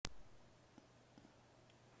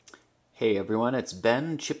Hey everyone, it's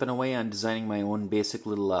Ben chipping away on designing my own basic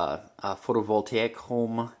little photovoltaic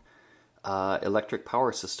home electric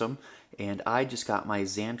power system, and I just got my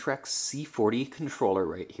Xantrex C-40 controller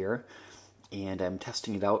right here, and I'm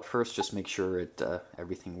testing it out first, just make sure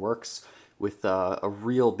everything works with a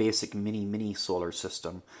real basic mini solar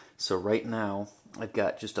system. So right now I've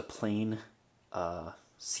got just a plain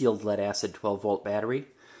sealed lead acid 12-volt battery,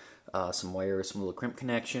 some wires, some little crimp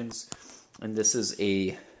connections, and this is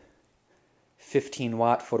a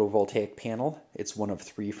 15-watt photovoltaic panel. It's one of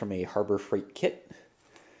 3 from a Harbor Freight kit.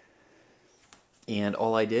 And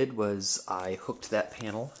all I did was I hooked that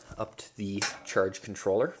panel up to the charge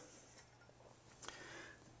controller.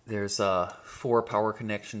 There's 4 power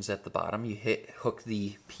connections at the bottom. You hook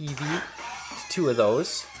the PV to 2 of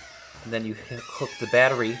those, and then you hook the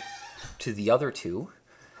battery to the other 2.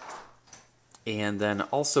 And then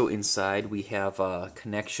also inside we have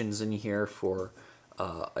connections in here for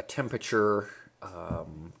a temperature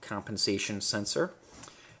compensation sensor,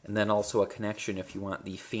 and then also a connection if you want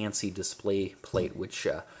the fancy display plate, which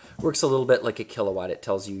works a little bit like a kilowatt. It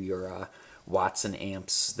tells you your watts and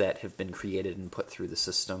amps that have been created and put through the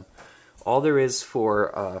system. All there is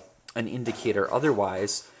for an indicator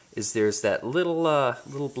otherwise is there's that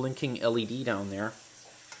little blinking LED down there,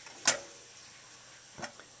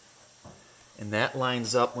 and that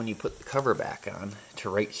lines up when you put the cover back on to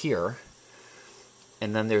right here.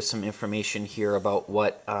 And then there's some information here about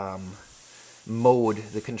what mode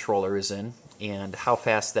the controller is in, and how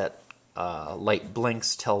fast that light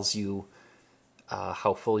blinks tells you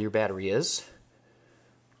how full your battery is.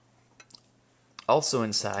 Also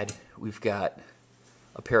inside we've got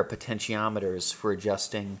a pair of potentiometers for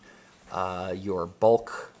adjusting your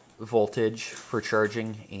bulk voltage for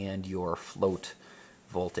charging and your float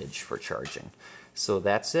voltage for charging. So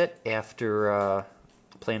that's it. After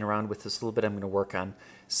playing around with this a little bit, I'm going to work on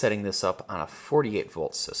setting this up on a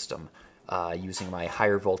 48-volt system using my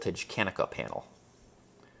higher voltage Canica panel.